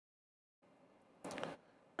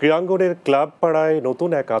ক্রীড়াঙ্গনের club পাড়ায় নতুন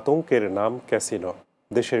এক আতঙ্কের নাম ক্যাসিনো।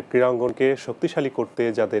 দেশের ক্রীড়াঙ্গনকে শক্তিশালী করতে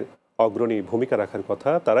যাদের অগ্রণী ভূমিকা রাখার কথা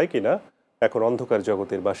তারাই কিনা এখন অন্ধকার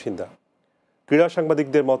জগতের বাসিন্দা। ক্রীড়া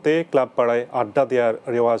সাংবাদিকদের মতে ক্লাব পাড়ায় আড্ডা দেওয়ার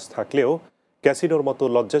রেওয়াজ থাকলেও ক্যাসিনোর মতো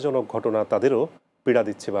লজ্জাজনক ঘটনা তাদেরও পীড়া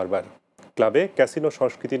দিচ্ছে বারবার। ক্লাবে ক্যাসিনো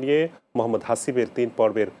সংস্কৃতি নিয়ে মোহাম্মদ হাসিবের 3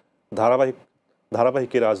 পর্বের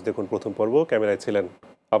ধারাবাহিকের আজ দেখুন প্রথম পর্ব। ক্যামেরায় ছিলেন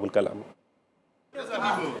আবুল কালাম।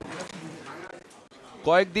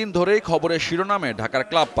 কয়েকদিন ধরেই খবরের শিরোনামে ঢাকার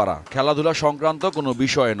ক্লাব পাড়া খেলাধুলা সংক্রান্ত কোনো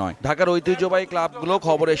বিষয় নয়। ঢাকার ঐতিহ্যবাহী ক্লাবগুলো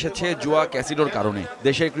খবর এসেছে জুয়া ক্যাসিনোর কারণে।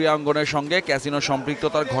 দেশের ক্রীড়াঙ্গনের সঙ্গে ক্যাসিনো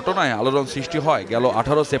সম্পৃক্ততার ঘটনায় আলোড়ন সৃষ্টি হয় গেল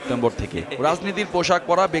 18 সেপ্টেম্বর থেকে। রাজনীতির পোশাক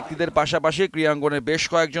পরা ব্যক্তিদের পাশাপাশি ক্রীড়াঙ্গনের বেশ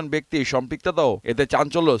কয়েকজন ব্যক্তির সম্পৃক্ততাও এতে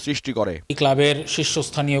চাঞ্চল্য সৃষ্টি করে। ক্লাবের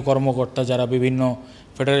শীর্ষস্থানীয় কর্মকর্তা যারা বিভিন্ন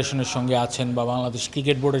ফেডারেশনের সঙ্গে আছেন বা বাংলাদেশ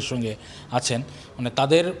ক্রিকেট বোর্ডের সঙ্গে আছেন,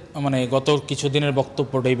 তাদের গত কিছুদিনের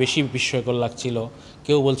বক্তব্যটাই বেশি বিস্ময়কর লাগছিল।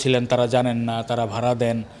 কেউ বলছিলেন তারা জানেন না, তারা ভাড়া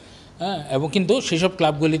দেন, এবং কিন্তু সেসব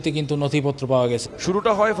ক্লাবগুলিতে কিন্তু নথিপত্র পাওয়া গেছে।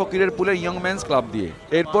 শুরুটা হয় ফকিরের পুলের ইয়ং ম্যানস ক্লাব দিয়ে,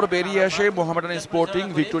 এরপর বেরিয়ে আসে Mohammedan sporting,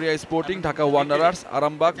 Victoria sporting, Dhaka Wanderers,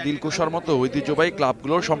 Arambagh, দিলকুশার মতো ঐতিহ্যবাহী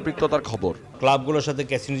ক্লাবগুলোর সম্পৃক্ততার খবর। ক্লাবগুলোর সাথে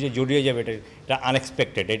ক্যাসিনো যে জড়িয়ে যাবে এটা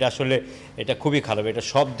আনএক্সপেক্টেড, এটা আসলে এটা খুবই খারাপ। এটা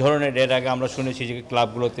সব ধরনের, এর আগে আমরা শুনেছি যে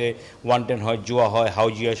ক্লাবগুলোতে 110 হয়, জুয়া হয়,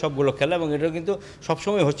 হাউজি হয়, সবগুলো খেলা, এবং এটা কিন্তু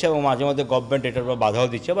সবসময় হচ্ছে এবং মাঝে মাঝে গভর্নমেন্ট এটার উপর বাধাও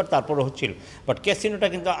দিচ্ছে, আবার তারপরে হচ্ছিল। বাট ক্যাসিনোটা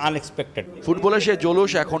কিন্তু আনএক্সপেক্টেড। ফুটবলে সে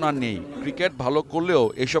জলুস এখন আর নেই। ক্রিকেট ভালো করলেও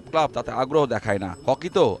এসব ক্লাব তাতে আগ্রহ দেখায় না। হকি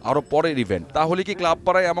তো আরো পরের ইভেন্ট। তাহলে কি ক্লাব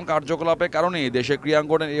পাড়ায় এমন কার্যকলাপের কারণে দেশের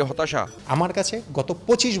ক্রীড়াঙ্গনের এই হতাশা? আমার কাছে গত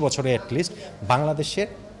 25 বছরে অ্যাটলিস্ট বাংলাদেশের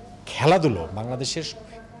খেলাধুলো, বাংলাদেশের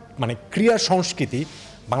ক্রীড়া সংস্কৃতি,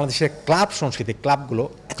 বাংলাদেশের ক্লাব সংস্কৃতি, ক্লাবগুলো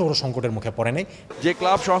এত বড় সংকটের মুখে পড়ে নাই। যে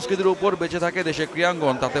ক্লাব সংস্কৃতির উপর বেঁচে থাকে দেশের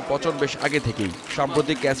ক্রীড়াঙ্গন, তাতে পচন বেশ আগে থেকেই।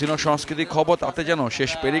 সাম্প্রতিক ক্যাসিনো সংস্কৃতির খবর তাতে যেন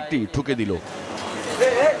শেষ পেরেকটি ঠুকে দিল।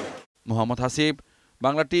 মোহাম্মদ হাসিব,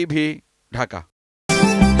 বাংলা টিভি, ঢাকা।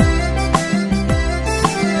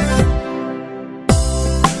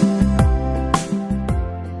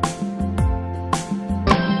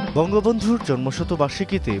 বঙ্গবন্ধুর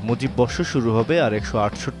জন্মশতবার্ষিকীতে মুজিব বর্ষ শুরু হবে আর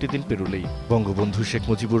 168 দিন পেরোলেই। বঙ্গবন্ধু শেখ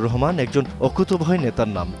মুজিবুর রহমান একজন অকুতোভয় নেতার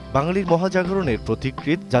নাম। বাঙালির মহাজাগরণের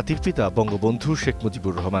প্রতিকৃত জাতির পিতা বঙ্গবন্ধু শেখ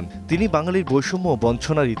মুজিবুর রহমান। তিনি বাঙালির বৈষম্য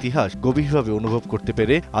বঞ্চনার ইতিহাস গভীরভাবে অনুভব করতে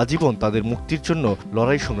পেরে আজীবন তাদের মুক্তির জন্য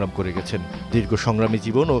লড়াই সংগ্রাম করে গেছেন। দীর্ঘ সংগ্রামী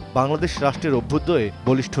জীবন ও বাংলাদেশ রাষ্ট্রের অভ্যুদয়ে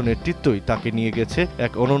বলিষ্ঠ নেতৃত্বই তাকে নিয়ে গেছে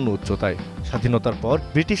এক অনন্য উচ্চতায়। স্বাধীনতার পর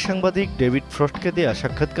ব্রিটিশ সাংবাদিক ডেভিড ফ্রস্টকে দেয়া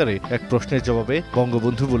সাক্ষাৎকারে এক প্রশ্নের জবাবে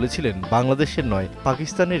বঙ্গবন্ধু বলেছিলেন, বাংলাদেশের নয়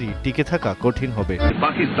পাকিস্তানেরই টিকে থাকা কঠিন হবে।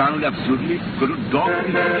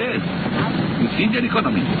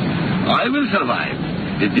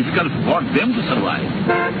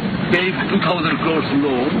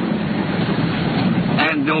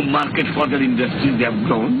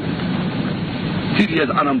 Serious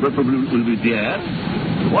unemployment will be there.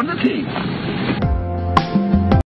 What the thing?